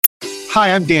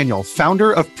Hi, I'm Daniel,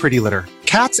 founder of Pretty Litter.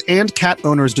 Cats and cat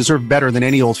owners deserve better than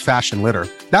any old-fashioned litter.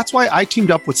 That's why I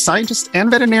teamed up with scientists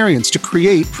and veterinarians to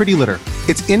create Pretty Litter.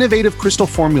 Its innovative crystal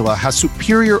formula has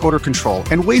superior odor control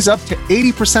and weighs up to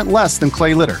 80% less than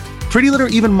clay litter. Pretty Litter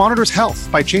even monitors health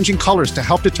by changing colors to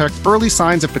help detect early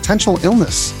signs of potential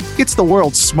illness. It's the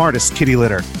world's smartest kitty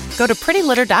litter. Go to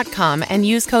prettylitter.com and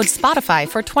use code SPOTIFY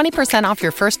for 20% off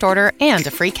your first order and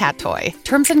a free cat toy.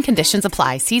 Terms and conditions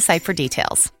apply. See site for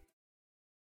details.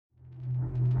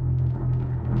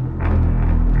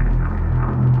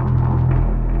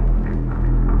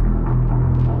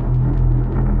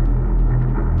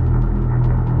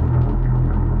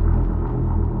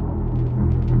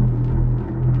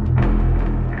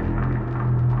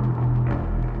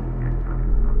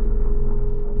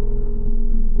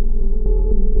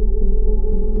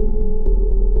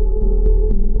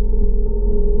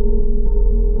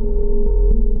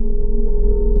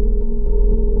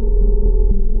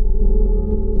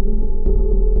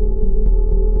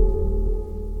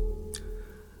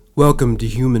 Welcome to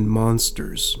Human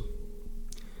Monsters.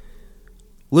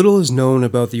 Little is known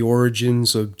about the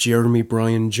origins of Jeremy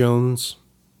Bryan Jones.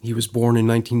 He was born in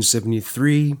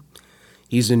 1973.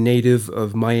 He's a native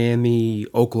of Miami,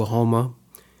 Oklahoma.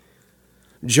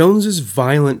 Jones's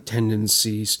violent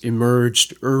tendencies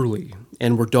emerged early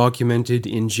and were documented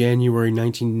in January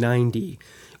 1990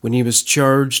 when he was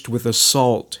charged with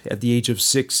assault at the age of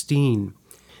 16.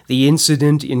 The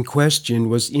incident in question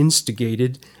was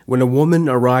instigated when a woman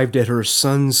arrived at her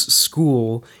son's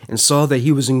school and saw that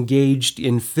he was engaged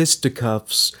in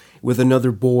fisticuffs with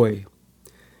another boy.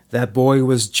 That boy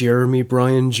was Jeremy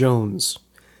Bryan Jones.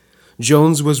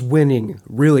 Jones was winning,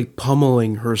 really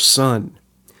pummeling her son.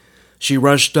 She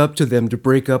rushed up to them to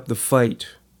break up the fight.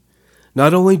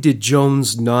 Not only did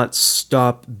Jones not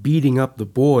stop beating up the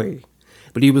boy,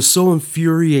 but he was so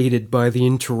infuriated by the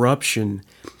interruption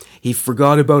he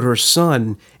forgot about her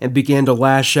son and began to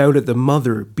lash out at the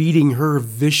mother, beating her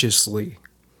viciously.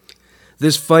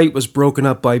 This fight was broken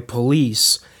up by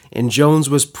police, and Jones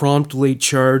was promptly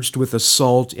charged with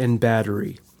assault and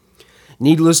battery.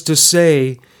 Needless to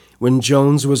say, when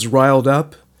Jones was riled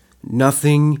up,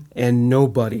 nothing and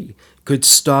nobody could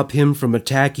stop him from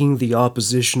attacking the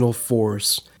oppositional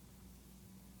force.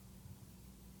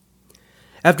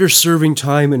 After serving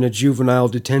time in a juvenile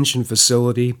detention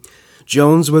facility,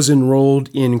 Jones was enrolled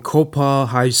in Copa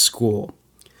High School.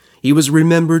 He was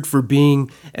remembered for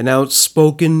being an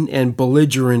outspoken and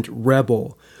belligerent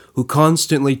rebel who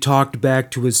constantly talked back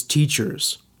to his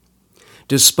teachers.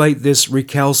 Despite this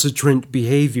recalcitrant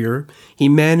behavior, he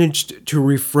managed to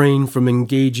refrain from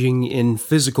engaging in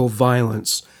physical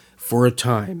violence for a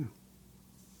time.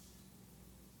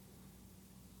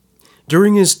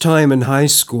 During his time in high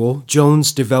school,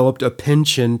 Jones developed a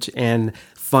penchant and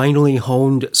finely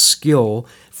honed skill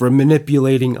for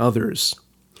manipulating others.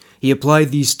 He applied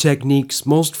these techniques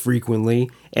most frequently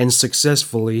and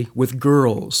successfully with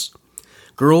girls.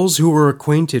 Girls who were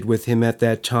acquainted with him at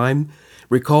that time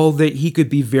recalled that he could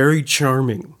be very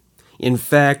charming. In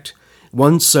fact,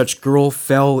 one such girl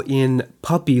fell in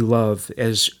puppy love,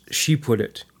 as she put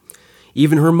it.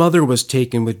 Even her mother was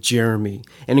taken with Jeremy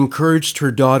and encouraged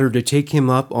her daughter to take him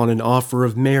up on an offer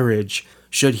of marriage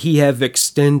should he have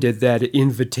extended that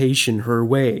invitation her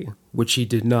way, which he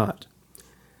did not.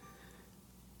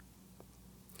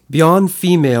 Beyond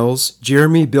females,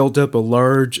 Jeremy built up a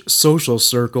large social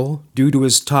circle due to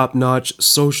his top-notch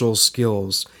social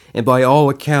skills, and by all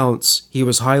accounts, he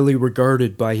was highly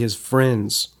regarded by his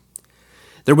friends.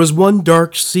 There was one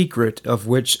dark secret of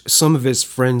which some of his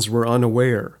friends were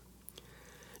unaware.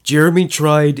 Jeremy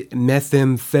tried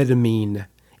methamphetamine,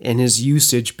 and his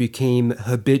usage became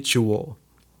habitual.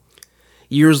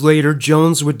 Years later,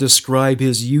 Jones would describe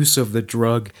his use of the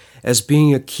drug as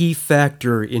being a key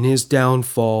factor in his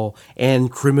downfall and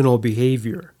criminal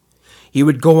behavior. He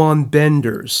would go on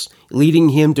benders, leading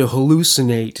him to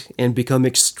hallucinate and become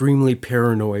extremely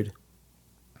paranoid.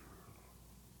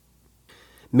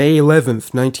 May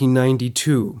 11th,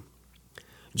 1992.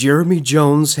 Jeremy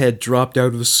Jones had dropped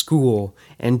out of school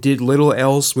and did little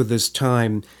else with his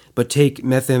time but take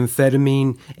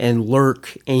methamphetamine and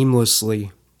lurk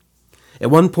aimlessly. At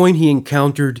one point, he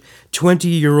encountered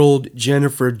 20-year-old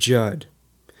Jennifer Judd.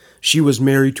 She was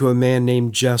married to a man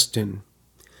named Justin.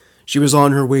 She was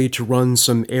on her way to run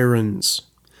some errands.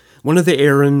 One of the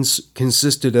errands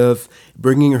consisted of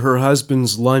bringing her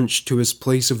husband's lunch to his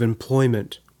place of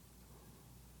employment.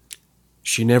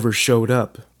 She never showed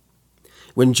up.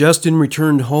 When Justin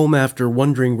returned home after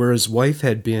wondering where his wife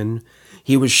had been,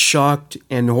 he was shocked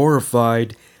and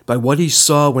horrified by what he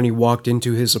saw when he walked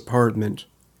into his apartment.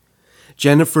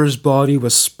 Jennifer's body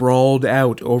was sprawled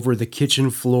out over the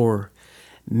kitchen floor,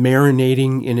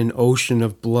 marinating in an ocean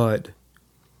of blood.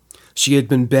 She had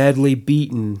been badly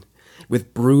beaten,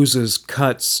 with bruises,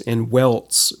 cuts, and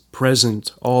welts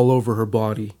present all over her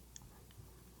body.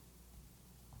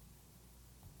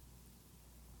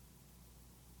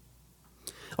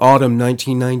 Autumn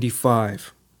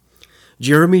 1995.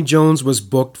 Jeremy Jones was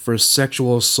booked for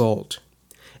sexual assault.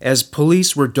 As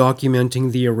police were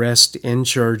documenting the arrest and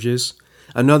charges,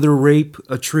 another rape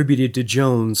attributed to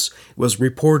Jones was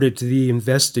reported to the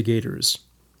investigators.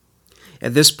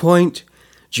 At this point,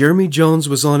 Jeremy Jones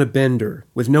was on a bender,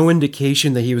 with no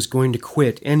indication that he was going to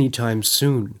quit anytime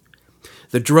soon.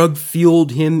 The drug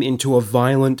fueled him into a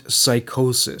violent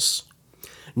psychosis.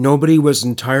 Nobody was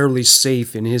entirely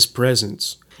safe in his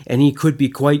presence, and he could be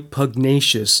quite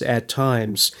pugnacious at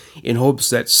times in hopes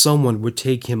that someone would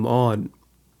take him on.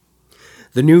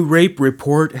 The new rape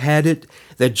report had it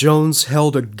that Jones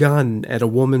held a gun at a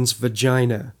woman's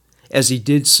vagina. As he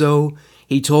did so,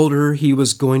 he told her he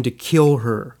was going to kill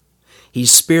her. He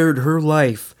spared her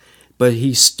life, but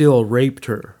he still raped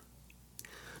her.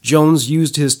 Jones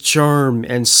used his charm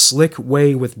and slick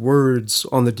way with words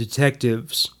on the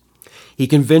detectives. He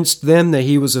convinced them that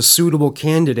he was a suitable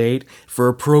candidate for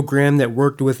a program that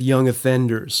worked with young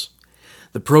offenders.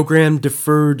 The program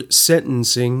deferred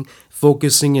sentencing,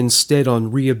 focusing instead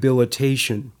on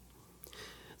rehabilitation.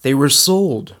 They were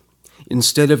sold.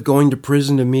 Instead of going to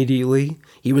prison immediately,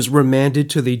 he was remanded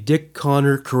to the Dick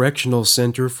Connor Correctional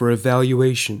Center for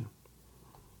evaluation.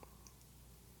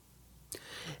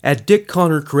 At Dick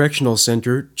Connor Correctional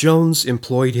Center, Jones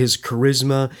employed his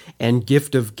charisma and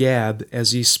gift of gab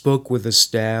as he spoke with the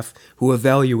staff who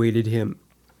evaluated him.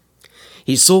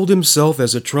 He sold himself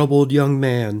as a troubled young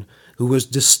man who was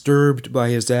disturbed by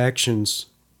his actions.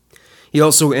 He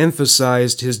also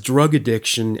emphasized his drug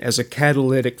addiction as a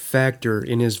catalytic factor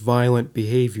in his violent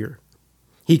behavior.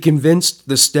 He convinced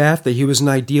the staff that he was an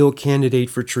ideal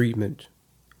candidate for treatment.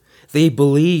 They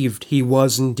believed he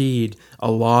was indeed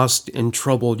a lost and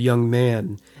troubled young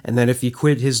man, and that if he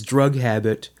quit his drug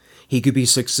habit, he could be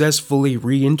successfully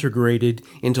reintegrated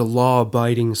into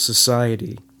law-abiding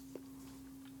society.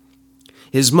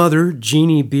 His mother,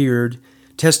 Jeannie Beard,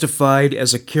 testified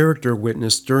as a character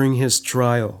witness during his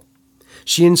trial.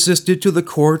 She insisted to the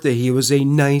court that he was a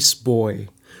nice boy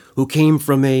who came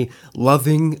from a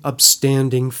loving,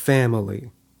 upstanding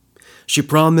family. She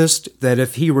promised that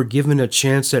if he were given a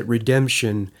chance at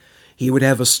redemption, he would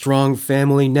have a strong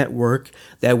family network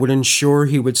that would ensure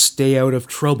he would stay out of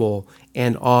trouble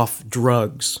and off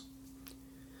drugs.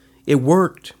 It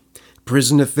worked.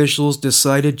 Prison officials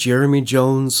decided Jeremy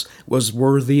Jones was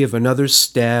worthy of another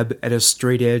stab at a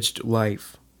straight-edged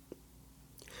life.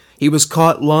 He was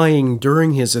caught lying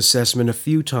during his assessment a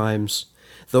few times,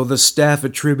 though the staff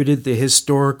attributed the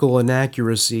historical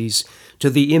inaccuracies to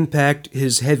the impact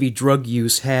his heavy drug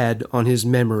use had on his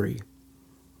memory.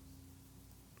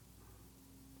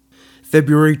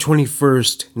 February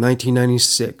 21st,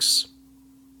 1996.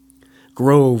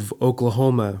 Grove,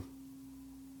 Oklahoma.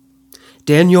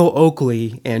 Daniel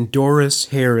Oakley and Doris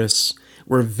Harris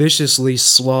were viciously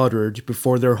slaughtered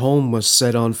before their home was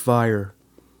set on fire.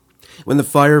 When the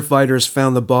firefighters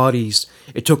found the bodies,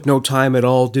 it took no time at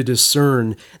all to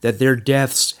discern that their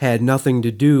deaths had nothing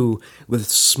to do with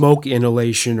smoke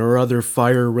inhalation or other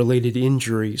fire-related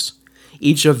injuries.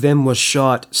 Each of them was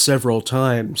shot several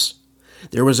times.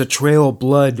 There was a trail of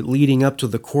blood leading up to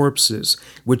the corpses,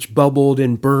 which bubbled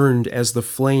and burned as the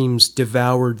flames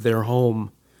devoured their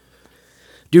home.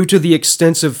 Due to the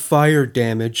extensive fire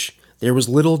damage, there was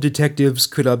little detectives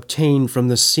could obtain from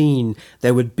the scene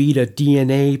that would beat a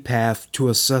DNA path to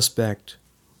a suspect.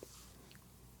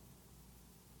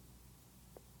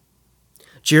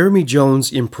 Jeremy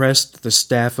Jones impressed the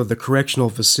staff of the correctional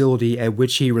facility at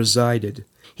which he resided.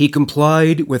 He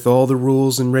complied with all the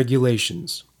rules and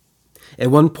regulations. At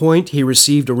one point, he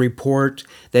received a report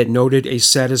that noted a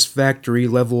satisfactory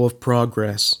level of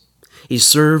progress. He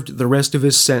served the rest of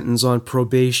his sentence on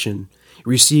probation,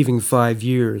 receiving 5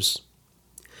 years.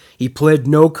 He pled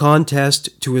no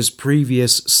contest to his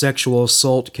previous sexual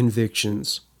assault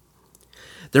convictions.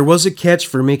 There was a catch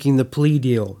for making the plea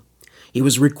deal. He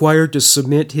was required to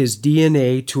submit his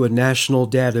DNA to a national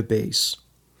database.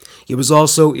 He was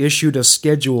also issued a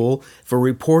schedule for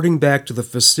reporting back to the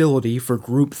facility for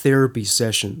group therapy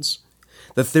sessions.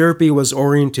 The therapy was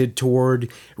oriented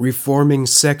toward reforming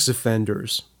sex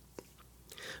offenders.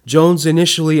 Jones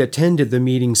initially attended the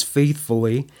meetings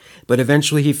faithfully, but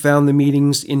eventually he found the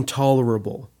meetings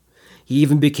intolerable. He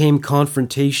even became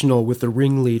confrontational with the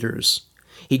ringleaders.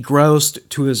 He groused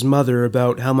to his mother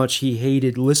about how much he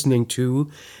hated listening to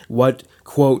what,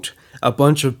 quote, a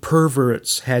bunch of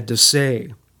perverts had to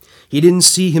say. He didn't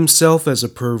see himself as a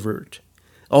pervert.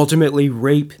 Ultimately,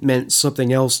 rape meant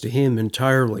something else to him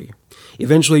entirely.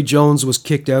 Eventually, Jones was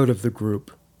kicked out of the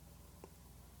group.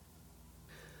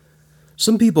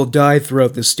 Some people died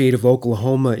throughout the state of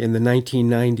Oklahoma in the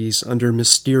 1990s under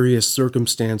mysterious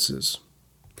circumstances.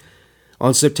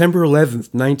 On September 11,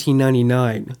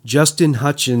 1999, Justin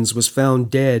Hutchins was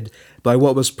found dead by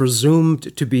what was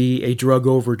presumed to be a drug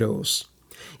overdose.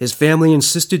 His family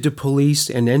insisted to police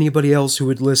and anybody else who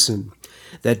would listen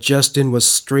that Justin was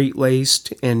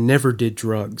straight-laced and never did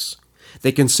drugs.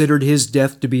 They considered his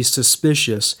death to be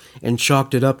suspicious and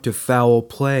chalked it up to foul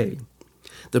play.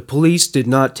 The police did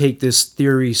not take this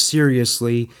theory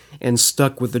seriously and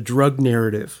stuck with the drug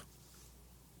narrative.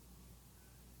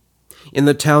 In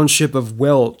the township of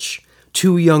Welch,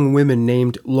 2 young women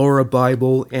named Laura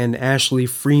Bible and Ashley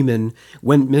Freeman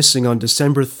went missing on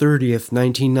December 30th,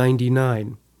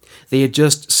 1999. They had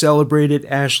just celebrated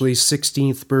Ashley's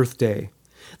 16th birthday.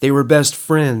 They were best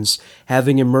friends,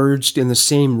 having emerged in the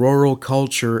same rural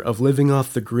culture of living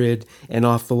off the grid and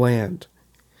off the land.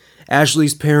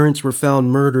 Ashley's parents were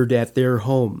found murdered at their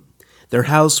home. Their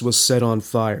house was set on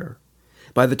fire.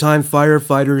 By the time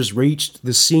firefighters reached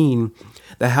the scene,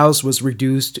 the house was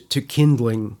reduced to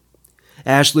kindling.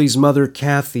 Ashley's mother,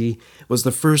 Kathy, was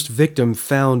the first victim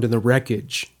found in the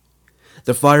wreckage.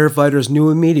 The firefighters knew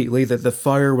immediately that the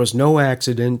fire was no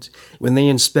accident when they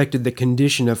inspected the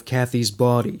condition of Kathy's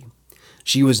body.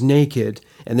 She was naked,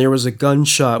 and there was a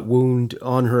gunshot wound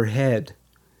on her head.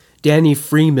 Danny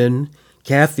Freeman,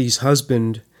 Kathy's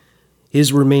husband,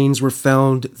 his remains were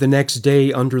found the next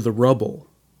day under the rubble.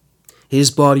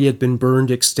 His body had been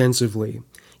burned extensively.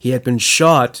 He had been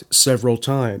shot several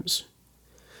times.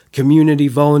 Community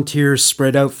volunteers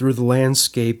spread out through the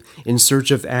landscape in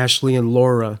search of Ashley and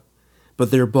Laura,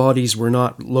 but their bodies were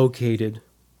not located.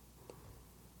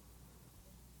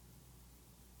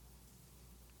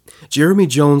 Jeremy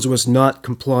Jones was not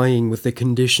complying with the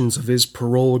conditions of his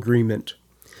parole agreement.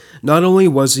 Not only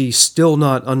was he still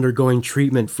not undergoing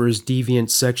treatment for his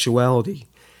deviant sexuality,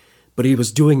 but he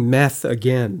was doing meth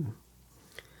again.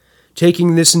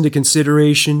 Taking this into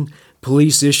consideration,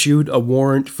 police issued a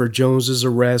warrant for Jones's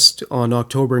arrest on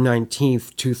October 19,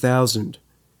 2000.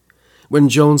 When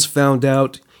Jones found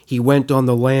out, he went on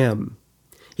the lam.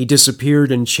 He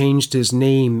disappeared and changed his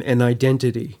name and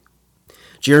identity.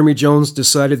 Jeremy Jones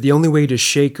decided the only way to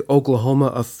shake Oklahoma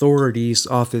authorities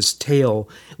off his tail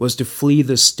was to flee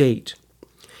the state.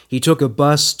 He took a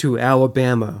bus to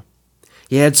Alabama.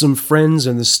 He had some friends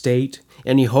in the state,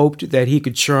 and he hoped that he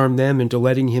could charm them into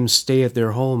letting him stay at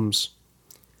their homes.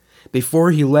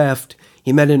 Before he left,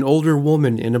 he met an older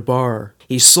woman in a bar.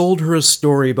 He sold her a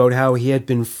story about how he had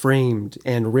been framed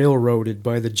and railroaded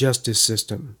by the justice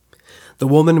system. The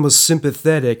woman was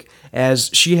sympathetic, as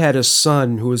she had a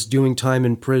son who was doing time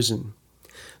in prison.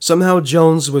 Somehow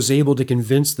Jones was able to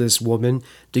convince this woman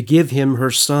to give him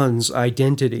her son's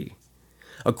identity.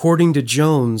 According to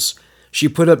Jones, she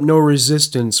put up no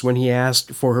resistance when he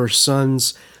asked for her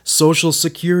son's social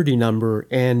security number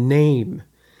and name,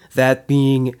 that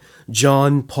being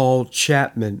John Paul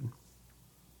Chapman.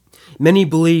 Many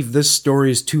believe this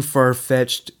story is too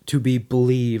far-fetched to be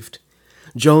believed.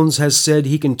 Jones has said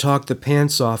he can talk the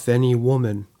pants off any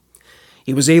woman.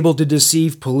 He was able to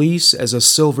deceive police as a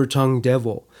silver-tongued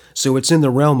devil, so it's in the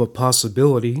realm of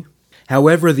possibility.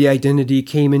 However the identity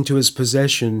came into his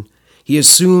possession, he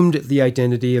assumed the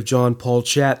identity of John Paul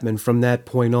Chapman from that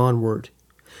point onward.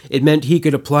 It meant he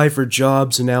could apply for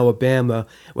jobs in Alabama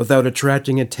without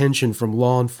attracting attention from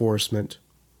law enforcement.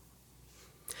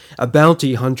 A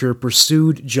bounty hunter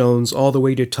pursued Jones all the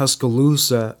way to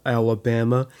Tuscaloosa,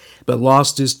 Alabama, but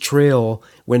lost his trail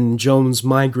when Jones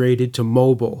migrated to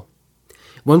Mobile.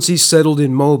 Once he settled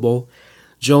in Mobile,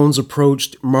 Jones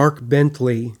approached Mark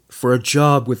Bentley for a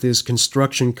job with his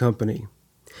construction company.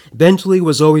 Bentley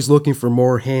was always looking for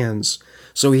more hands,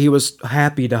 so he was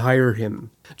happy to hire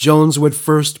him. Jones would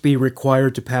first be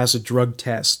required to pass a drug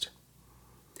test.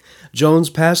 Jones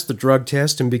passed the drug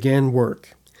test and began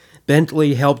work.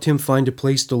 Bentley helped him find a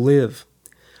place to live.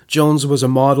 Jones was a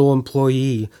model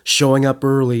employee, showing up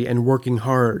early and working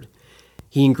hard.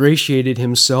 He ingratiated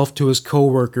himself to his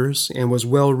co-workers and was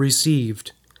well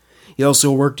received. He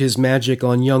also worked his magic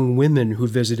on young women who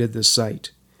visited the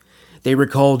site. They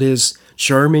recalled his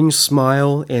charming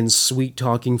smile and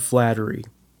sweet-talking flattery.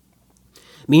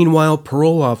 Meanwhile,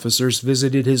 parole officers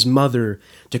visited his mother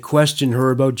to question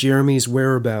her about Jeremy's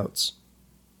whereabouts.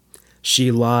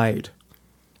 She lied.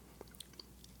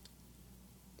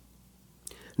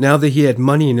 Now that he had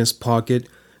money in his pocket,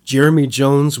 Jeremy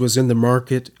Jones was in the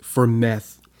market for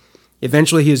meth.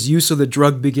 Eventually, his use of the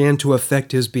drug began to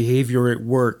affect his behavior at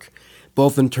work,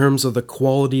 both in terms of the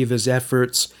quality of his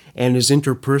efforts and his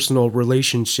interpersonal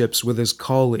relationships with his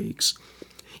colleagues.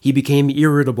 He became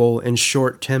irritable and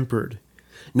short-tempered.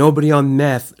 Nobody on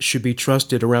meth should be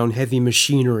trusted around heavy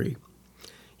machinery.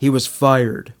 He was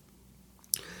fired.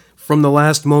 From the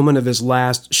last moment of his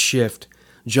last shift,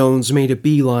 Jones made a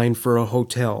beeline for a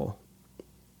hotel.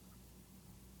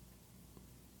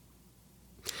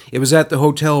 It was at the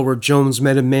hotel where Jones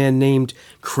met a man named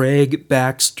Craig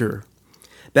Baxter.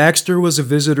 Baxter was a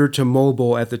visitor to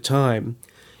Mobile at the time.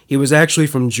 He was actually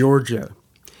from Georgia.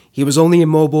 He was only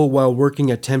immobile while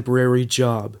working a temporary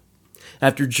job.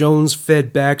 After Jones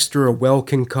fed Baxter a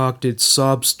well-concocted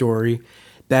sob story,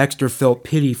 Baxter felt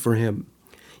pity for him.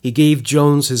 He gave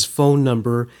Jones his phone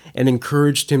number and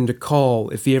encouraged him to call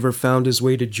if he ever found his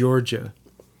way to Georgia.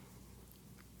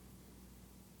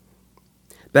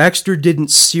 Baxter didn't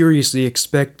seriously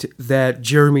expect that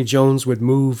Jeremy Jones would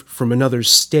move from another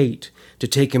state to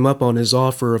take him up on his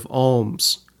offer of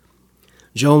alms.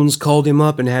 Jones called him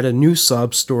up and had a new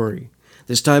sob story.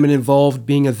 This time it involved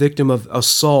being a victim of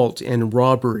assault and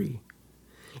robbery.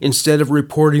 Instead of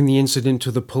reporting the incident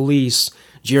to the police,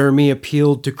 Jeremy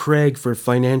appealed to Craig for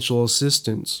financial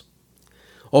assistance.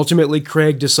 Ultimately,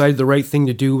 Craig decided the right thing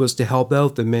to do was to help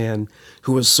out the man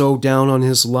who was so down on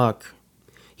his luck.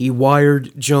 He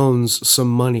wired Jones some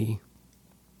money.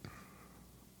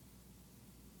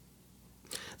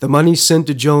 The money sent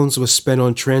to Jones was spent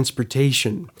on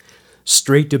transportation,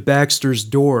 straight to Baxter's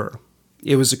door.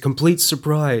 It was a complete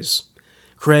surprise.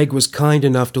 Craig was kind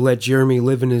enough to let Jeremy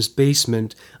live in his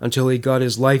basement until he got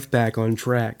his life back on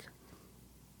track.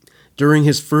 During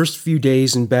his first few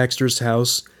days in Baxter's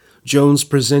house, Jones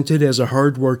presented as a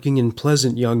hard-working and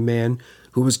pleasant young man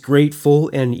who was grateful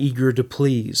and eager to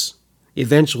please.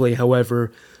 Eventually,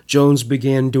 however, Jones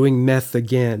began doing meth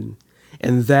again,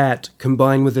 and that,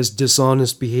 combined with his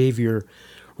dishonest behavior,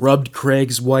 rubbed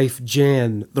Craig's wife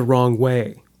Jan the wrong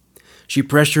way. She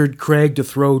pressured Craig to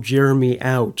throw Jeremy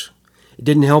out. It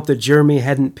didn't help that Jeremy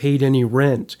hadn't paid any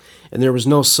rent, and there was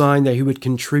no sign that he would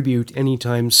contribute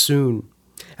anytime soon.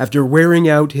 After wearing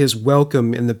out his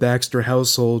welcome in the Baxter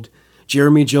household,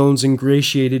 Jeremy Jones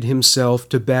ingratiated himself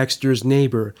to Baxter's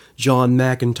neighbor, John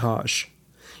McIntosh.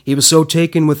 He was so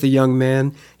taken with the young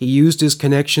man, he used his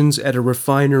connections at a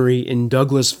refinery in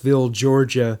Douglasville,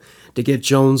 Georgia, to get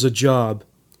Jones a job.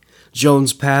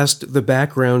 Jones passed the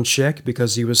background check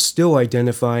because he was still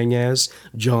identifying as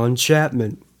John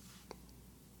Chapman.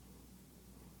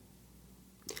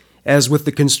 As with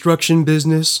the construction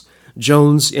business,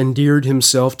 Jones endeared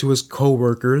himself to his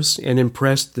co-workers and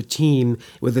impressed the team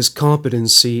with his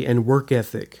competency and work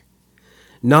ethic.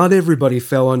 Not everybody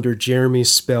fell under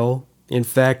Jeremy's spell. In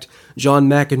fact, John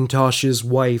McIntosh's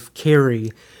wife,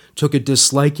 Carrie, took a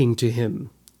disliking to him.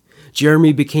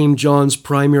 Jeremy became John's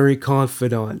primary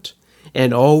confidant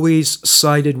and always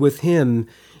sided with him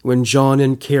when John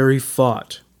and Carrie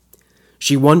fought.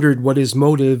 She wondered what his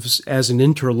motives as an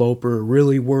interloper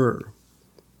really were.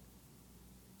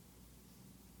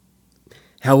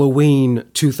 Halloween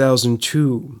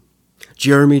 2002.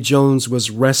 Jeremy Jones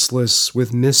was restless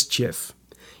with mischief.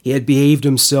 He had behaved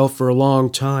himself for a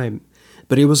long time,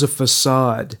 but it was a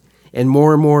facade, and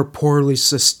more poorly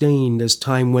sustained as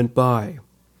time went by.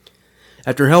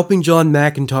 After helping John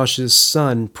McIntosh's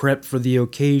son prep for the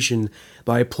occasion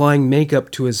by applying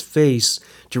makeup to his face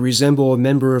to resemble a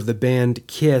member of the band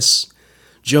Kiss,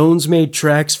 Jones made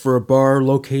tracks for a bar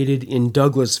located in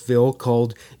Douglasville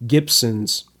called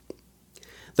Gibson's.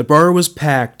 The bar was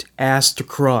packed ass to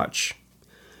crotch.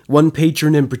 One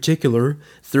patron in particular,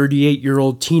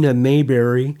 38-year-old Tina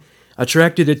Mayberry,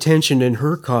 attracted attention in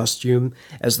her costume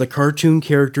as the cartoon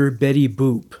character Betty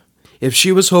Boop. If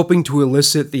she was hoping to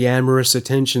elicit the amorous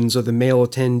attentions of the male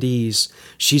attendees,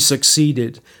 she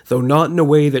succeeded, though not in a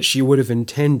way that she would have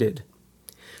intended.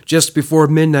 Just before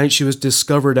midnight, she was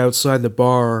discovered outside the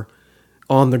bar,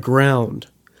 on the ground.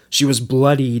 She was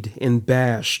bloodied and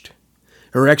bashed.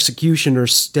 Her executioner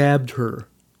stabbed her.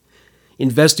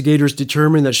 Investigators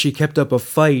determined that she kept up a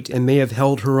fight and may have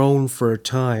held her own for a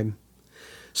time.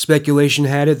 Speculation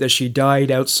had it that she died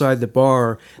outside the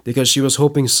bar because she was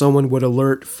hoping someone would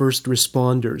alert first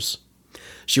responders.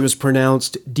 She was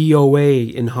pronounced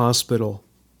DOA in hospital.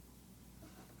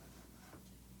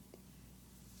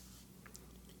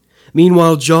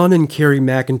 Meanwhile, John and Carrie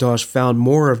McIntosh found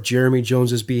more of Jeremy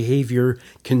Jones's behavior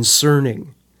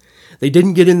concerning. They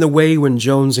didn't get in the way when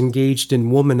Jones engaged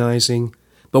in womanizing,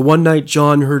 but one night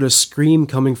John heard a scream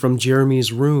coming from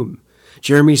Jeremy's room.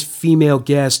 Jeremy's female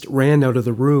guest ran out of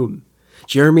the room.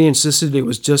 Jeremy insisted it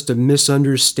was just a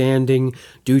misunderstanding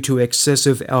due to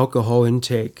excessive alcohol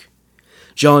intake.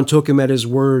 John took him at his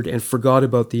word and forgot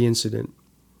about the incident.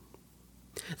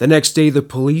 The next day, the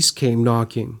police came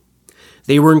knocking.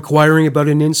 They were inquiring about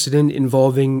an incident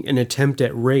involving an attempt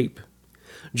at rape.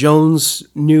 Jones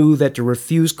knew that to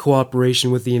refuse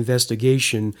cooperation with the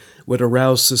investigation would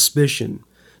arouse suspicion,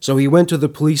 so he went to the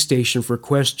police station for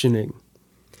questioning.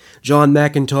 John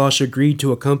McIntosh agreed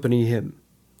to accompany him.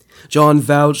 John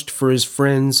vouched for his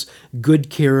friend's good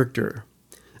character.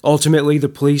 Ultimately, the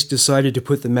police decided to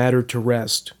put the matter to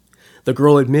rest. The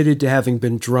girl admitted to having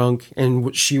been drunk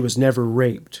and she was never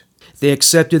raped. They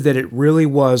accepted that it really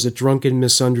was a drunken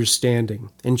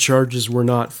misunderstanding, and charges were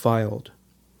not filed.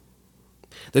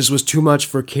 This was too much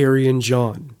for Carrie and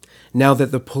John. Now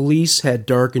that the police had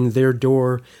darkened their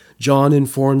door, John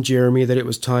informed Jeremy that it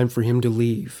was time for him to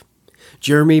leave.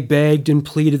 Jeremy begged and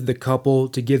pleaded the couple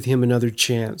to give him another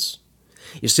chance.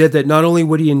 He said that not only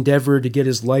would he endeavor to get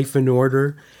his life in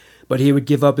order, but he would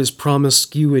give up his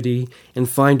promiscuity and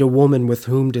find a woman with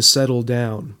whom to settle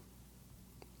down.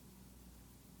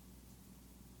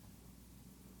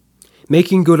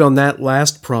 Making good on that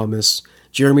last promise,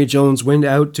 Jeremy Jones went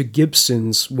out to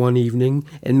Gibson's one evening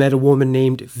and met a woman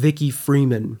named Vicky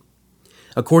Freeman.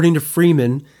 According to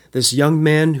Freeman, this young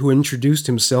man, who introduced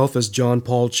himself as John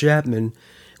Paul Chapman,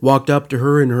 walked up to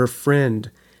her and her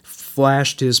friend,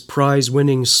 flashed his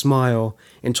prize-winning smile,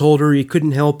 and told her he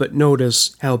couldn't help but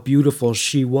notice how beautiful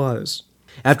she was.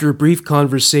 After a brief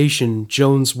conversation,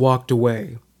 Jones walked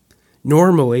away.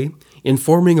 Normally,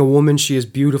 informing a woman she is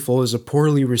beautiful is a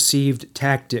poorly received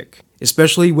tactic,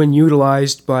 especially when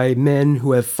utilized by men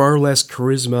who have far less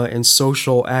charisma and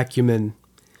social acumen.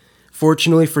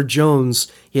 Fortunately for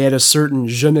Jones, he had a certain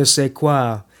je ne sais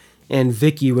quoi, and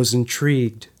Vicky was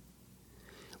intrigued.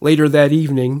 Later that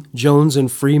evening, Jones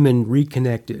and Freeman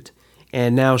reconnected,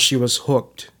 and now she was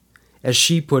hooked. As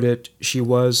she put it, she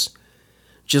was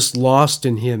just lost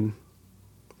in him.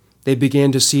 They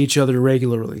began to see each other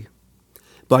regularly.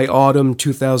 By autumn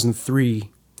 2003,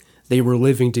 they were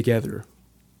living together.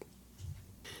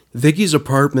 Vicky's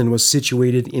apartment was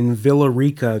situated in Villa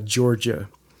Rica, Georgia.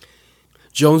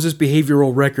 Jones's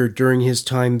behavioral record during his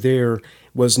time there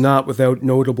was not without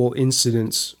notable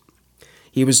incidents.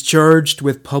 He was charged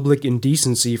with public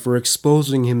indecency for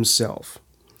exposing himself.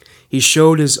 He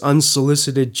showed his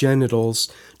unsolicited genitals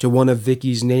to one of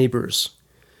Vicky's neighbors.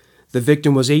 The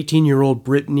victim was 18-year-old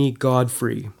Brittany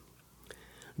Godfrey.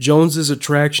 Jones's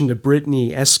attraction to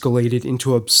Brittany escalated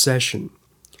into obsession.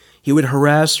 He would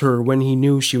harass her when he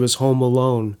knew she was home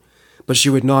alone, but she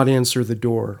would not answer the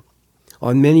door.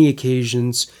 On many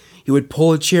occasions, he would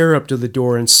pull a chair up to the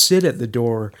door and sit at the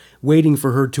door, waiting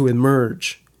for her to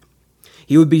emerge.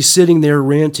 He would be sitting there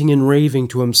ranting and raving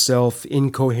to himself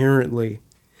incoherently.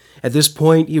 At this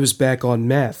point, he was back on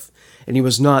meth, and he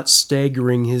was not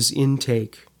staggering his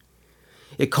intake.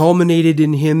 It culminated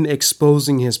in him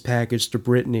exposing his package to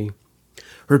Brittany.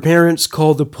 Her parents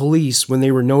called the police when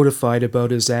they were notified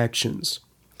about his actions.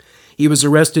 He was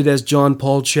arrested as John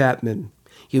Paul Chapman.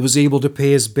 He was able to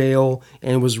pay his bail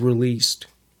and was released.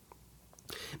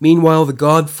 Meanwhile, the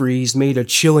Godfreys made a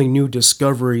chilling new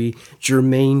discovery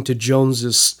germane to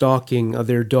Jones's stalking of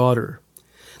their daughter.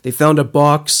 They found a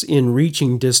box in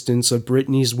reaching distance of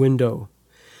Brittany's window.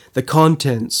 The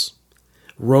contents: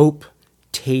 rope,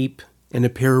 tape, and a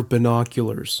pair of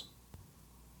binoculars.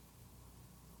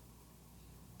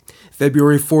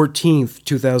 February 14th,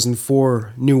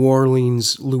 2004, New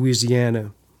Orleans,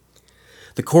 Louisiana.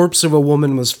 The corpse of a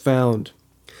woman was found.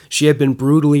 She had been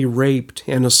brutally raped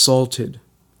and assaulted.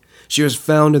 She was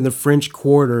found in the French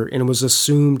Quarter and was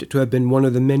assumed to have been one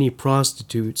of the many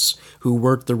prostitutes who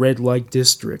worked the red light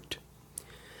district.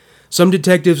 Some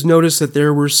detectives noticed that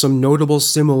there were some notable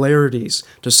similarities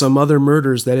to some other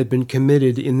murders that had been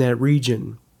committed in that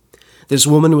region. This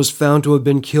woman was found to have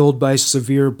been killed by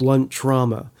severe blunt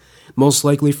trauma, most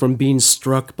likely from being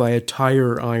struck by a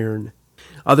tire iron.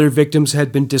 Other victims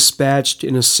had been dispatched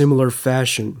in a similar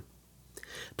fashion.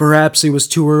 Perhaps it was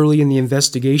too early in the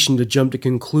investigation to jump to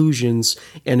conclusions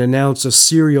and announce a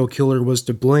serial killer was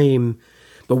to blame,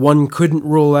 but one couldn't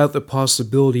rule out the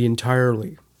possibility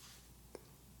entirely.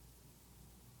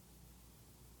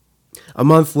 A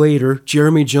month later,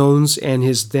 Jeremy Jones and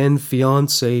his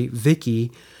then-fiancée,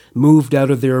 Vicky, moved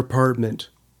out of their apartment.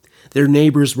 Their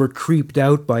neighbors were creeped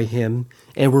out by him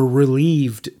and were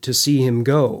relieved to see him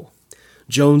go.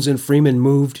 Jones and Freeman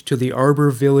moved to the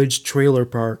Arbor Village Trailer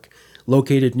Park,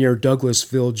 located near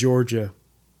Douglasville, Georgia.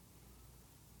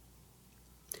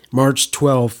 March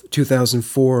 12,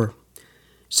 2004.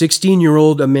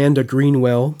 16-year-old Amanda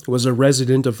Greenwell was a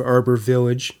resident of Arbor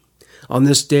Village. On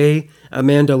this day,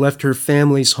 Amanda left her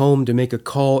family's home to make a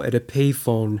call at a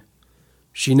payphone.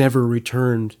 She never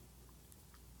returned.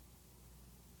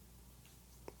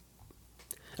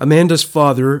 Amanda's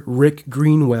father, Rick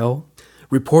Greenwell,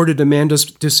 reported Amanda's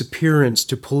disappearance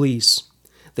to police.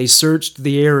 They searched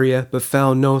the area but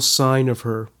found no sign of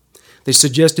her. They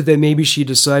suggested that maybe she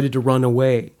decided to run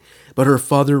away, but her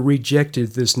father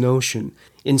rejected this notion,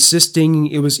 insisting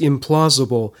it was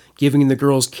implausible given the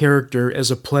girl's character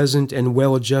as a pleasant and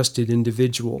well-adjusted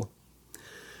individual.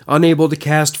 Unable to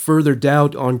cast further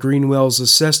doubt on Greenwell's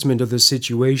assessment of the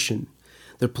situation,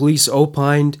 the police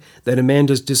opined that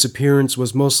Amanda's disappearance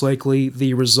was most likely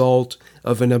the result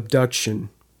of an abduction.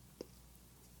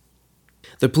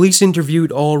 The police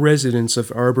interviewed all residents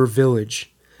of Arbor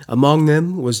Village. Among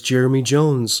them was Jeremy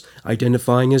Jones,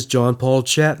 identifying as John Paul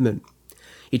Chapman.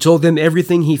 He told them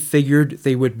everything he figured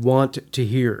they would want to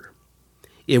hear.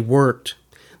 It worked.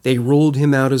 They ruled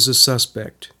him out as a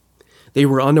suspect. They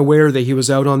were unaware that he was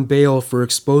out on bail for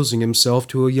exposing himself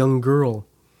to a young girl.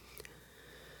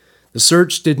 The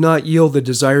search did not yield the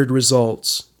desired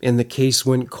results, and the case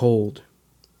went cold.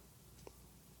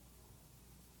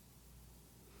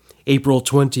 April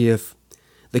 20th.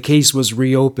 The case was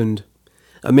reopened.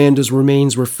 Amanda's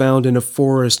remains were found in a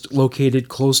forest located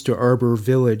close to Arbor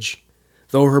Village.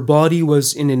 Though her body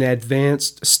was in an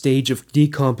advanced stage of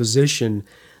decomposition,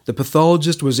 the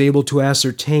pathologist was able to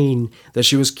ascertain that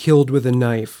she was killed with a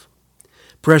knife.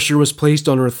 Pressure was placed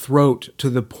on her throat to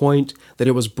the point that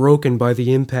it was broken by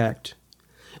the impact.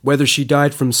 Whether she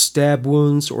died from stab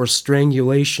wounds or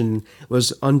strangulation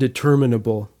was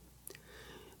undeterminable.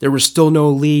 There were still no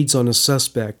leads on a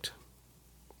suspect.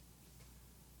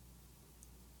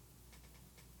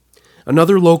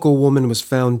 Another local woman was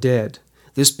found dead,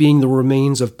 this being the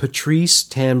remains of Patrice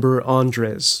Tamber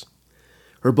Andres.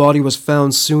 Her body was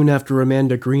found soon after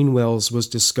Amanda Greenwell's was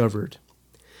discovered.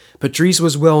 Patrice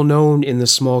was well known in the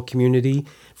small community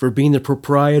for being the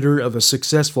proprietor of a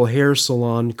successful hair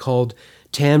salon called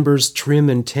Tamber's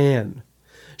Trim and Tan.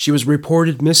 She was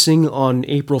reported missing on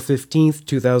April 15,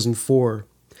 2004.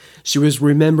 She was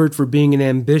remembered for being an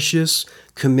ambitious,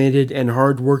 committed, and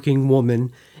hard-working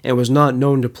woman and was not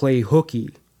known to play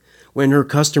hooky. When her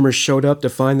customers showed up to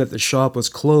find that the shop was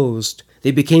closed,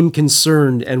 they became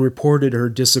concerned and reported her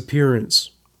disappearance.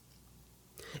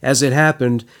 As it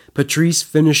happened, Patrice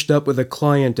finished up with a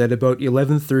client at about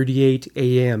 11:38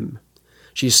 a.m.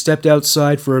 She stepped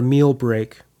outside for a meal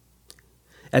break.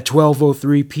 At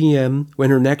 12:03 p.m., when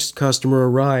her next customer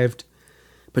arrived,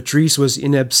 Patrice was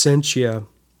in absentia.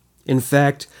 In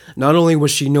fact, not only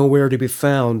was she nowhere to be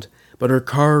found, but her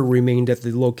car remained at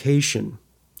the location.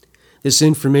 This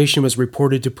information was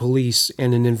reported to police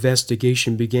and an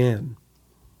investigation began.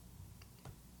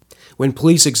 When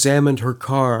police examined her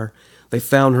car, they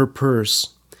found her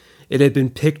purse. It had been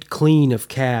picked clean of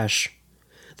cash.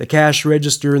 The cash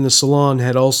register in the salon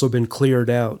had also been cleared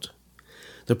out.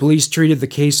 The police treated the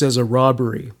case as a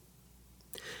robbery.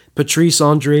 Patrice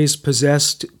Andres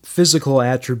possessed physical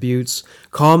attributes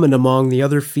common among the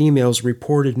other females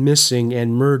reported missing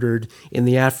and murdered in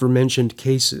the aforementioned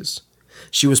cases.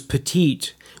 She was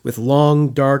petite, with long,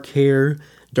 dark hair,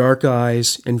 dark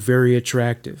eyes, and very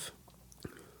attractive.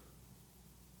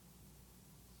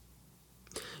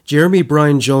 Jeremy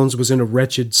Bryan Jones was in a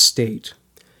wretched state.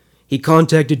 He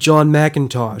contacted John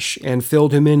McIntosh and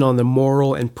filled him in on the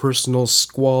moral and personal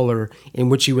squalor in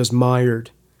which he was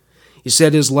mired. He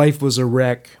said his life was a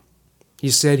wreck. He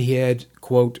said he had,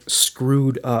 quote,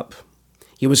 screwed up.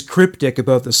 He was cryptic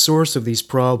about the source of these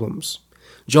problems.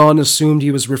 John assumed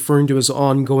he was referring to his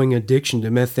ongoing addiction to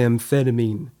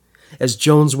methamphetamine. As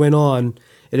Jones went on,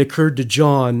 it occurred to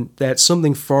John that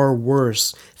something far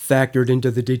worse factored into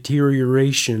the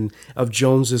deterioration of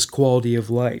Jones's quality of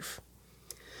life.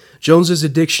 Jones's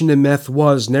addiction to meth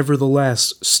was,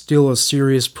 nevertheless, still a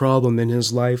serious problem in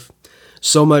his life,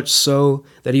 so much so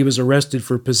that he was arrested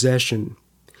for possession.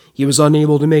 He was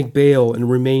unable to make bail and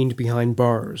remained behind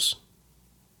bars.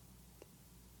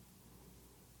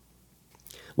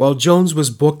 While Jones was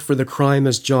booked for the crime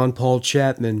as John Paul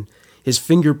Chapman, his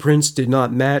fingerprints did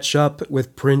not match up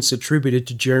with prints attributed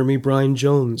to Jeremy Bryan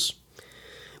Jones.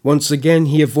 Once again,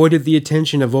 he avoided the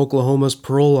attention of Oklahoma's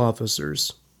parole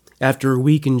officers. After a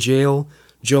week in jail,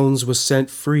 Jones was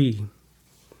sent free.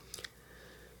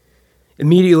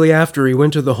 Immediately after, he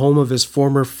went to the home of his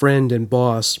former friend and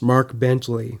boss, Mark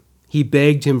Bentley. He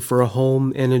begged him for a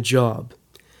home and a job.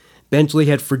 Bentley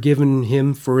had forgiven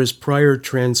him for his prior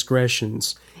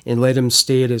transgressions and let him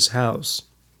stay at his house.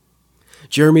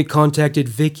 Jeremy contacted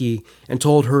Vicky and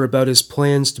told her about his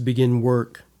plans to begin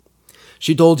work.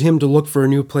 She told him to look for a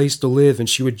new place to live and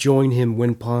she would join him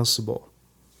when possible.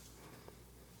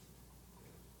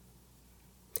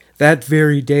 That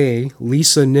very day,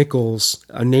 Lisa Nichols,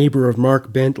 a neighbor of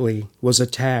Mark Bentley, was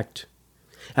attacked.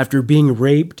 After being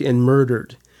raped and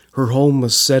murdered, Her home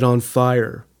was set on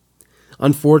fire.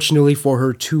 Unfortunately for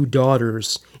her two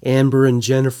daughters, Amber and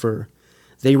Jennifer,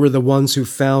 they were the ones who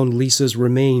found Lisa's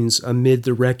remains amid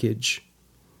the wreckage.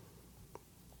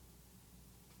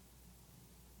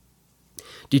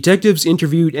 Detectives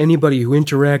interviewed anybody who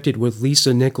interacted with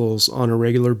Lisa Nichols on a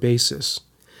regular basis.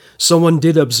 Someone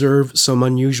did observe some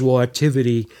unusual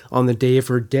activity on the day of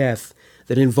her death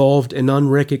that involved an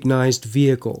unrecognized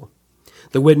vehicle.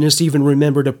 The witness even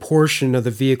remembered a portion of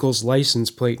the vehicle's license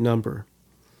plate number.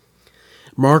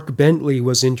 Mark Bentley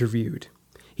was interviewed.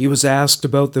 He was asked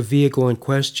about the vehicle in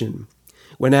question.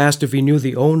 When asked if he knew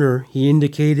the owner, he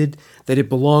indicated that it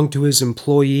belonged to his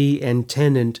employee and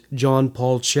tenant, John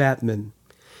Paul Chapman.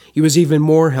 He was even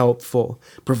more helpful,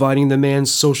 providing the man's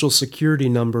social security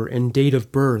number and date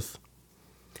of birth.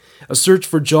 A search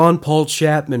for John Paul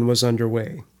Chapman was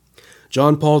underway.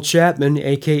 John Paul Chapman,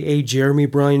 a.k.a. Jeremy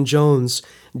Bryan Jones,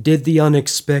 did the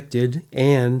unexpected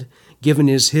and, given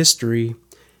his history,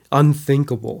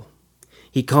 unthinkable.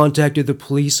 He contacted the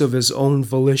police of his own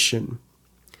volition.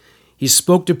 He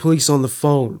spoke to police on the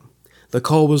phone. The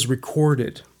call was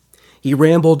recorded. He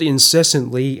rambled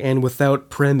incessantly and without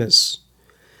premise.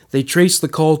 They traced the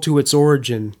call to its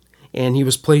origin, and he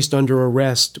was placed under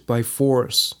arrest by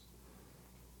force.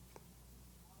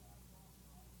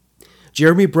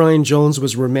 Jeremy Bryan Jones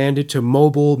was remanded to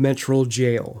Mobile Metro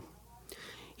Jail.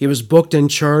 He was booked and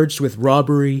charged with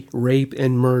robbery, rape,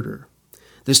 and murder.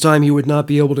 This time he would not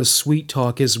be able to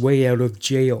sweet-talk his way out of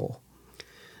jail.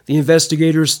 The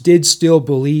investigators did still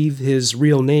believe his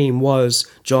real name was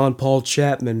John Paul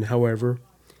Chapman, however.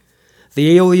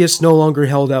 The alias no longer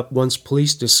held up once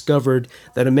police discovered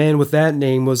that a man with that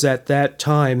name was at that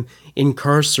time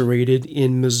incarcerated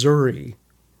in Missouri.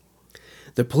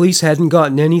 The police hadn't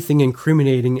gotten anything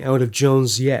incriminating out of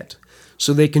Jones yet,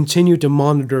 so they continued to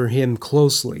monitor him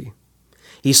closely.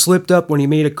 He slipped up when he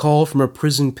made a call from a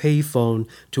prison payphone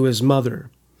to his mother.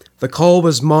 The call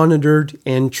was monitored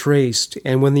and traced,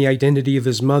 and when the identity of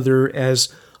his mother as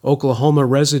Oklahoma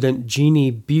resident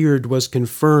Jeannie Beard was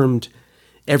confirmed,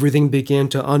 everything began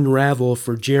to unravel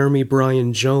for Jeremy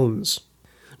Bryan Jones.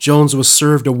 Jones was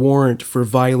served a warrant for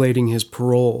violating his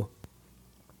parole.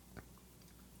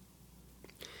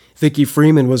 Vicki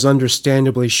Freeman was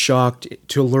understandably shocked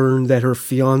to learn that her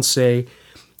fiancé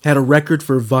had a record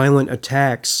for violent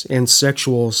attacks and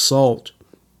sexual assault.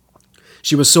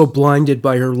 She was so blinded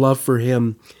by her love for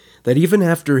him that even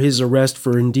after his arrest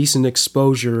for indecent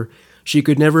exposure, she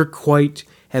could never quite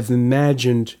have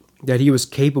imagined that he was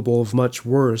capable of much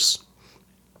worse.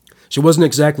 She wasn't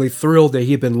exactly thrilled that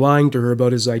he had been lying to her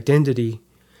about his identity.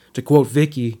 To quote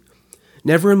Vicki,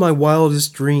 "Never in my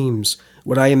wildest dreams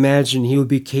would I imagine he would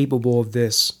be capable of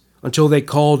this, until they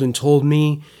called and told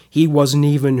me he wasn't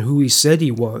even who he said he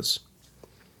was."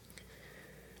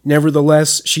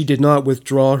 Nevertheless, she did not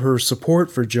withdraw her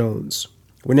support for Jones.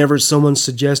 Whenever someone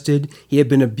suggested he had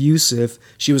been abusive,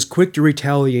 she was quick to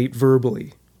retaliate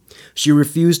verbally. She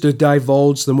refused to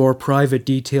divulge the more private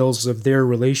details of their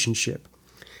relationship.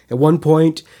 At one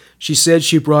point, she said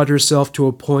she brought herself to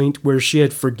a point where she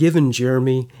had forgiven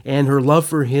Jeremy and her love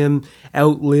for him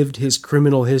outlived his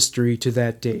criminal history to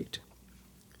that date.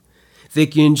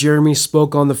 Vicki and Jeremy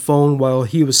spoke on the phone while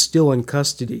he was still in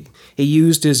custody. He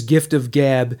used his gift of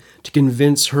gab to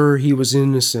convince her he was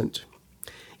innocent.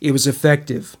 It was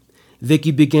effective.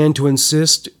 Vicki began to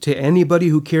insist to anybody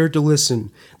who cared to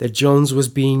listen that Jones was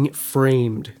being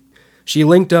framed. She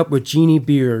linked up with Jeannie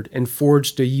Beard and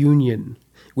forged a union,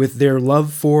 with their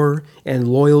love for and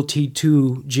loyalty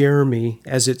to Jeremy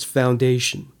as its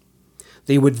foundation.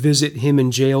 They would visit him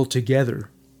in jail together.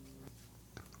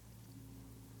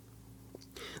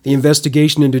 The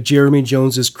investigation into Jeremy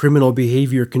Jones's criminal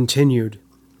behavior continued.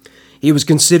 He was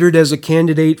considered as a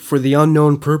candidate for the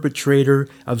unknown perpetrator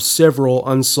of several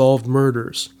unsolved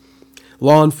murders.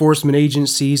 Law enforcement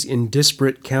agencies in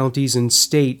disparate counties and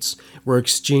states were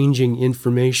exchanging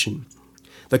information.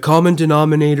 The common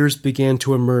denominators began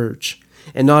to emerge,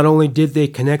 and not only did they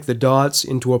connect the dots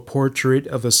into a portrait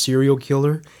of a serial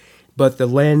killer, but the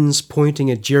lens pointing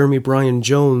at Jeremy Bryan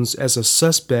Jones as a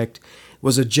suspect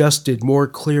was adjusted more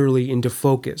clearly into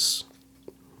focus.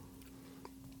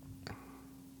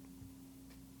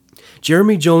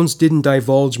 Jeremy Jones didn't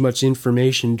divulge much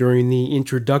information during the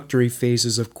introductory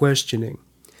phases of questioning.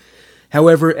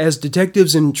 However, as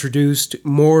detectives introduced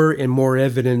more and more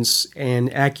evidence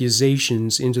and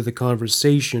accusations into the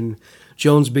conversation,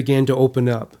 Jones began to open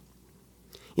up.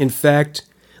 In fact,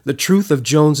 the truth of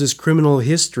Jones's criminal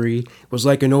history was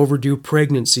like an overdue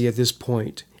pregnancy at this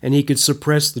point, and he could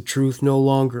suppress the truth no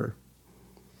longer.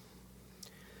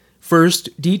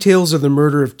 First, details of the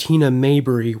murder of Tina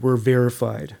Maybury were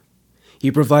verified. He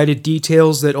provided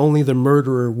details that only the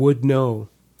murderer would know.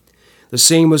 The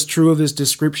same was true of his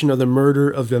description of the murder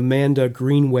of Amanda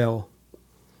Greenwell.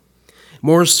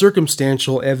 More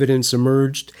circumstantial evidence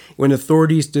emerged when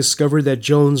authorities discovered that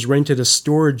Jones rented a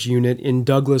storage unit in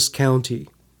Douglas County.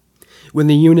 When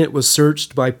the unit was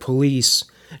searched by police,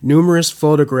 numerous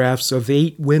photographs of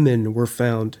 8 women were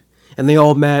found, and they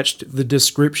all matched the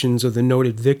descriptions of the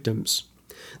noted victims.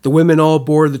 The women all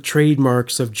bore the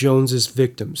trademarks of Jones's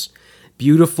victims,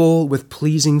 beautiful with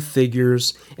pleasing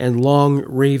figures and long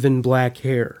raven black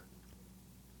hair.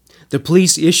 The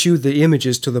police issued the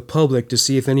images to the public to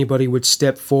see if anybody would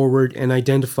step forward and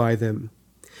identify them.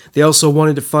 They also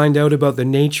wanted to find out about the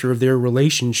nature of their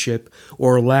relationship,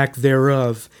 or lack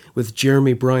thereof, with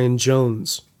Jeremy Bryan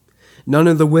Jones. None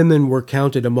of the women were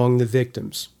counted among the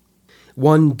victims.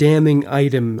 One damning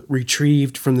item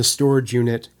retrieved from the storage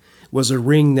unit was a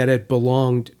ring that had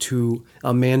belonged to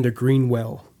Amanda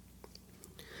Greenwell.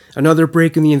 Another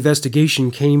break in the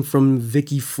investigation came from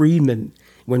Vicki Friedman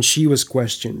when she was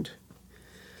questioned.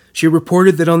 She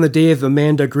reported that on the day of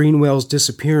Amanda Greenwell's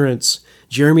disappearance,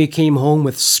 Jeremy came home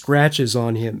with scratches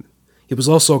on him. He was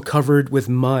also covered with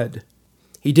mud.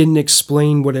 He didn't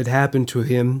explain what had happened to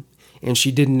him, and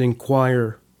she didn't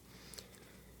inquire.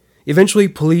 Eventually,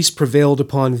 police prevailed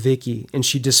upon Vicki, and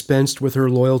she dispensed with her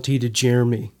loyalty to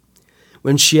Jeremy.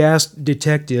 When she asked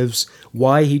detectives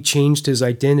why he changed his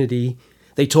identity,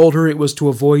 they told her it was to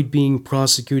avoid being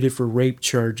prosecuted for rape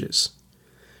charges.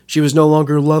 She was no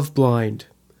longer love blind.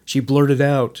 She blurted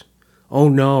out, "Oh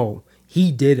no,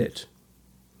 he did it.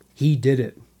 He did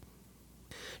it."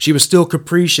 She was still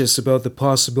capricious about the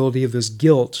possibility of his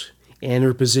guilt, and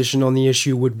her position on the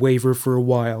issue would waver for a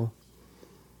while.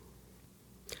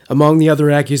 Among the other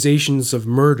accusations of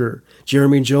murder,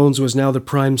 Jeremy Jones was now the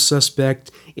prime suspect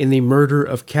in the murder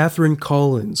of Catherine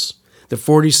Collins, the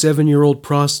 47-year-old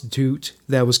prostitute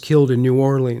that was killed in New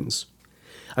Orleans.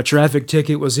 A traffic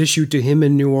ticket was issued to him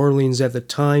in New Orleans at the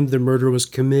time the murder was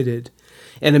committed,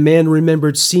 and a man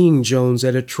remembered seeing Jones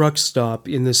at a truck stop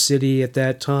in the city at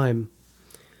that time.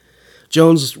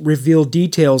 Jones revealed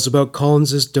details about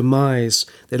Collins's demise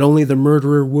that only the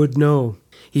murderer would know.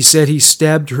 He said he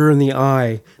stabbed her in the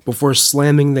eye before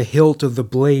slamming the hilt of the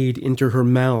blade into her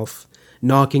mouth,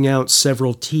 knocking out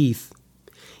several teeth.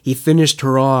 He finished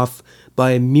her off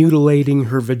by mutilating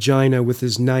her vagina with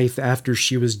his knife after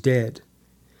she was dead.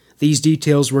 These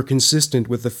details were consistent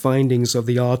with the findings of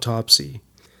the autopsy.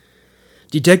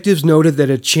 Detectives noted that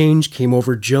a change came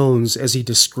over Jones as he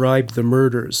described the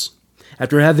murders.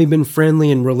 After having been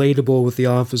friendly and relatable with the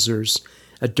officers,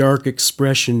 a dark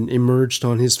expression emerged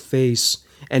on his face,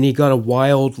 and he got a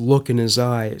wild look in his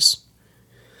eyes.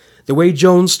 The way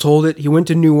Jones told it, he went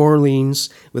to New Orleans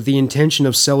with the intention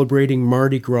of celebrating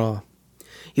Mardi Gras.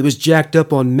 He was jacked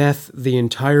up on meth the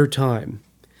entire time.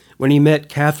 When he met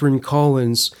Catherine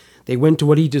Collins, they went to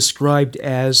what he described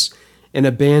as an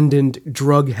abandoned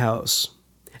drug house.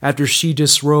 After she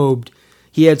disrobed,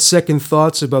 he had second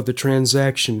thoughts about the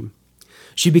transaction.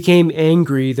 She became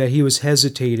angry that he was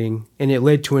hesitating, and it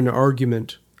led to an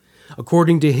argument.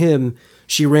 According to him,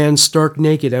 she ran stark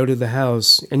naked out of the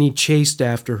house, and he chased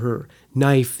after her,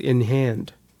 knife in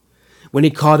hand. When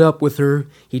he caught up with her,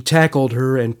 he tackled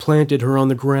her and planted her on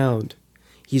the ground.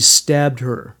 He stabbed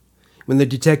her. When the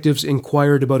detectives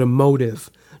inquired about a motive,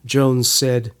 Jones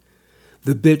said,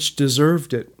 "The bitch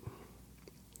deserved it."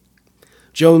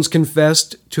 Jones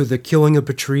confessed to the killing of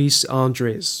Patrice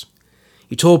Andres.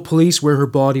 He told police where her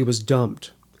body was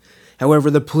dumped. However,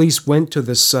 the police went to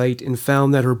the site and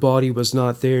found that her body was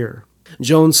not there.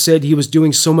 Jones said he was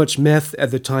doing so much meth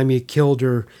at the time he killed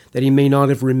her that he may not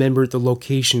have remembered the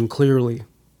location clearly.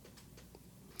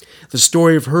 The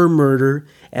story of her murder,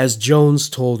 as Jones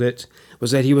told it,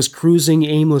 was that he was cruising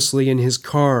aimlessly in his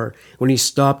car when he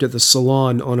stopped at the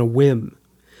salon on a whim.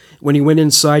 When he went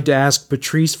inside to ask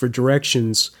Patrice for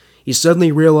directions, he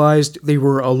suddenly realized they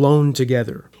were alone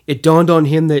together. It dawned on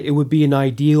him that it would be an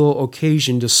ideal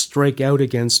occasion to strike out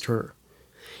against her.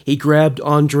 He grabbed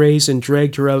Andres and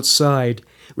dragged her outside,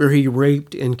 where he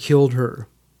raped and killed her.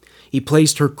 He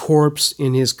placed her corpse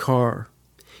in his car.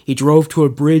 He drove to a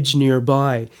bridge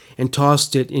nearby and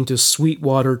tossed it into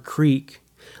Sweetwater Creek,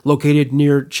 located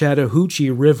near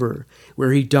Chattahoochee River,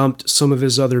 where he dumped some of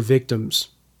his other victims.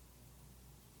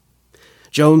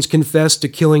 Jones confessed to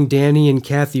killing Danny and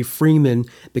Kathy Freeman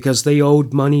because they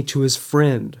owed money to his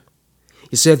friend.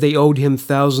 He said they owed him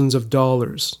thousands of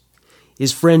dollars.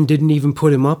 His friend didn't even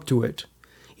put him up to it.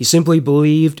 He simply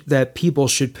believed that people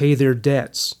should pay their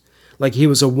debts, like he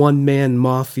was a one-man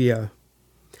mafia.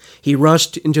 He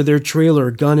rushed into their trailer,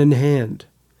 gun in hand.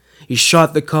 He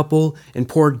shot the couple and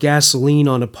poured gasoline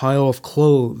on a pile of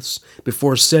clothes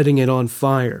before setting it on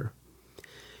fire.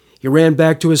 He ran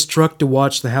back to his truck to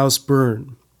watch the house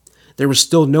burn. There was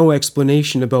still no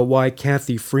explanation about why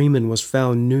Kathy Freeman was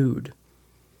found nude.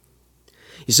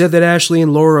 He said that Ashley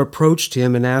and Laura approached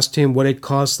him and asked him what had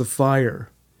caused the fire.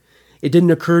 It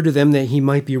didn't occur to them that he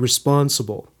might be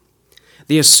responsible.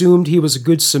 They assumed he was a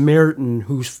good Samaritan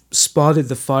who spotted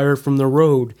the fire from the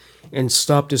road and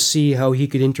stopped to see how he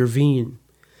could intervene.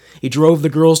 He drove the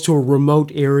girls to a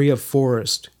remote area of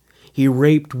forest. He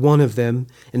raped one of them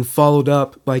and followed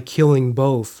up by killing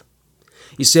both.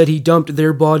 He said he dumped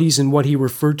their bodies in what he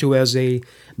referred to as a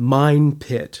mine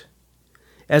pit.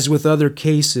 As with other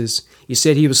cases, he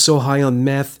said he was so high on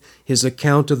meth, his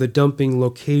account of the dumping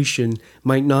location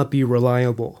might not be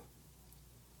reliable.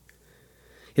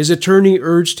 His attorney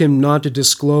urged him not to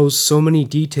disclose so many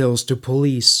details to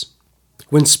police.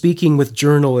 When speaking with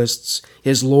journalists,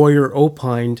 his lawyer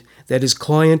opined that his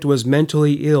client was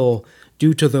mentally ill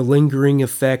due to the lingering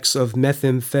effects of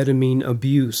methamphetamine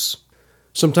abuse.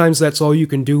 Sometimes that's all you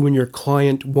can do when your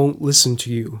client won't listen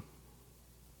to you.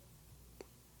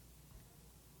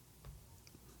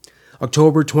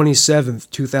 October 27,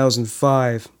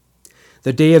 2005,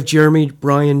 the day of Jeremy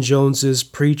Bryan Jones's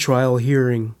pretrial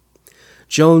hearing.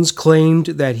 Jones claimed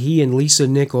that he and Lisa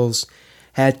Nichols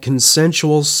had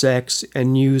consensual sex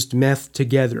and used meth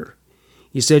together.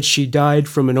 He said she died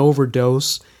from an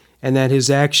overdose and that his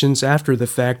actions after the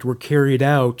fact were carried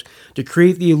out to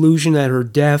create the illusion that her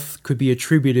death could be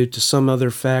attributed to some other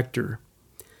factor.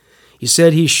 He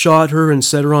said he shot her and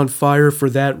set her on fire for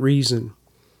that reason.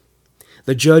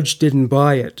 The judge didn't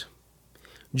buy it.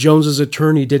 Jones's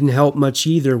attorney didn't help much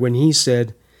either when he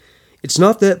said, "It's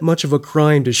not that much of a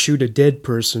crime to shoot a dead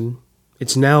person.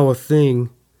 It's now a thing."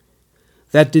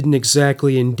 That didn't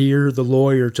exactly endear the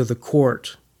lawyer to the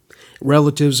court.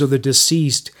 Relatives of the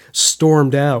deceased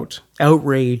stormed out,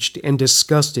 outraged and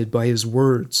disgusted by his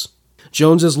words.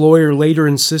 Jones's lawyer later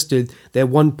insisted that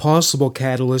one possible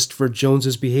catalyst for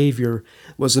Jones's behavior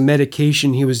was a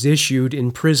medication he was issued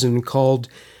in prison called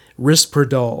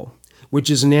Risperdal, which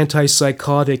is an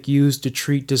antipsychotic used to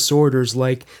treat disorders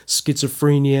like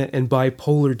schizophrenia and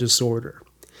bipolar disorder.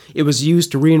 It was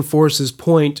used to reinforce his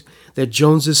point that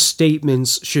Jones's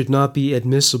statements should not be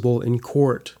admissible in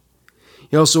court.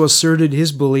 He also asserted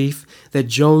his belief that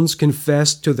Jones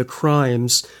confessed to the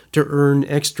crimes to earn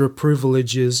extra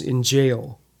privileges in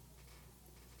jail.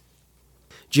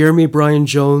 Jeremy Bryan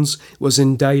Jones was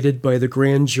indicted by the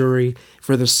grand jury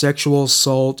for the sexual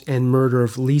assault and murder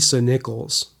of Lisa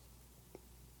Nichols.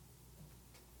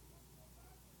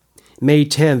 May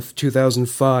 10,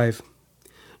 2005.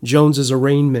 Jones's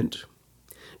arraignment.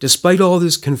 Despite all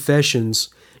his confessions,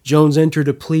 Jones entered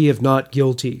a plea of not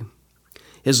guilty.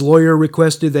 His lawyer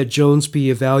requested that Jones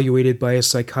be evaluated by a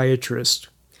psychiatrist.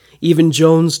 Even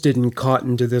Jones didn't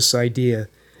cotton to this idea,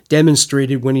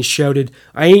 demonstrated when he shouted,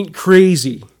 "I ain't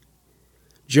crazy."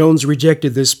 Jones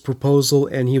rejected this proposal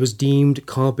and he was deemed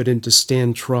competent to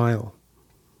stand trial.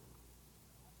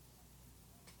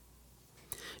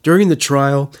 During the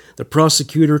trial, the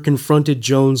prosecutor confronted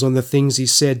Jones on the things he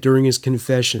said during his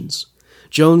confessions.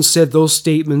 Jones said those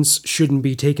statements shouldn't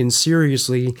be taken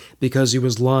seriously because he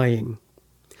was lying.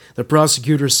 The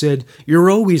prosecutor said, "You're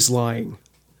always lying."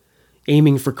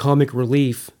 Aiming for comic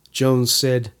relief, Jones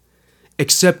said,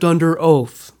 "Except under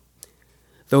oath."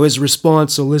 Though his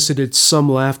response elicited some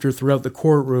laughter throughout the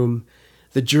courtroom,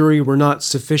 the jury were not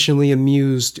sufficiently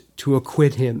amused to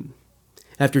acquit him.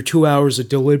 After 2 hours of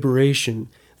deliberation,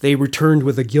 they returned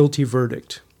with a guilty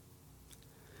verdict.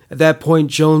 At that point,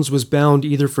 Jones was bound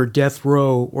either for death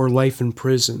row or life in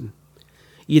prison.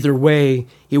 Either way,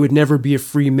 he would never be a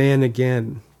free man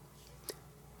again.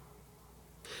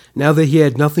 Now that he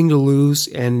had nothing to lose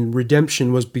and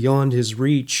redemption was beyond his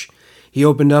reach, he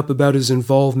opened up about his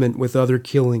involvement with other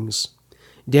killings.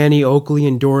 Danny Oakley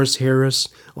and Doris Harris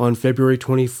on February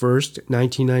 21st,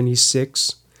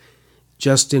 1996.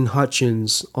 Justin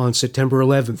Hutchins on September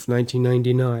 11th,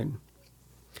 1999.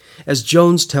 As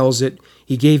Jones tells it,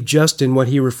 he gave Justin what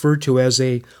he referred to as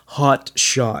a hot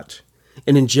shot,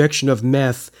 an injection of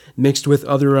meth mixed with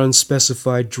other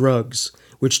unspecified drugs,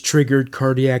 which triggered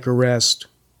cardiac arrest.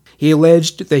 He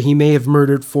alleged that he may have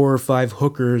murdered 4 or 5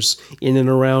 hookers in and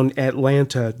around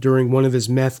Atlanta during one of his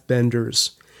meth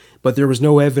benders, but there was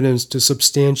no evidence to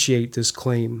substantiate this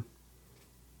claim.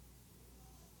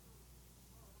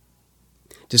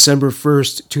 December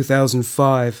 1st,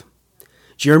 2005.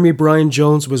 Jeremy Bryan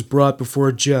Jones was brought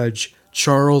before Judge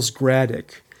Charles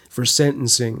Graddick for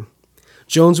sentencing.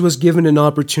 Jones was given an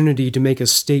opportunity to make a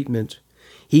statement.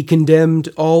 He condemned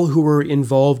all who were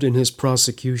involved in his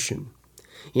prosecution.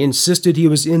 He insisted he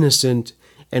was innocent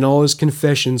and all his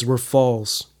confessions were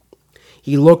false.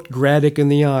 He looked Graddock in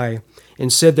the eye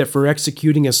and said that for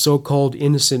executing a so-called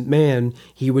innocent man,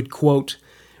 he would, quote,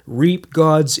 reap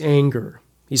God's anger.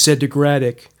 He said to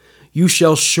Graddock, "You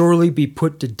shall surely be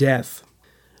put to death."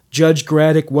 Judge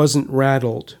Graddock wasn't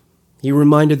rattled. He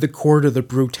reminded the court of the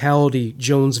brutality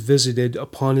Jones visited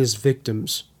upon his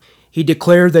victims. He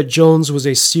declared that Jones was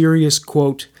a serious,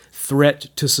 quote, threat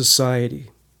to society.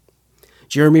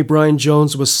 Jeremy Bryan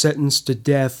Jones was sentenced to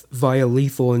death via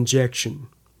lethal injection.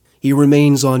 He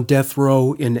remains on death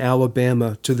row in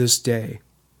Alabama to this day.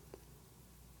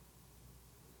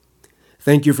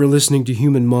 Thank you for listening to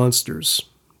Human Monsters.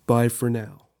 Bye for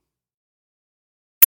now.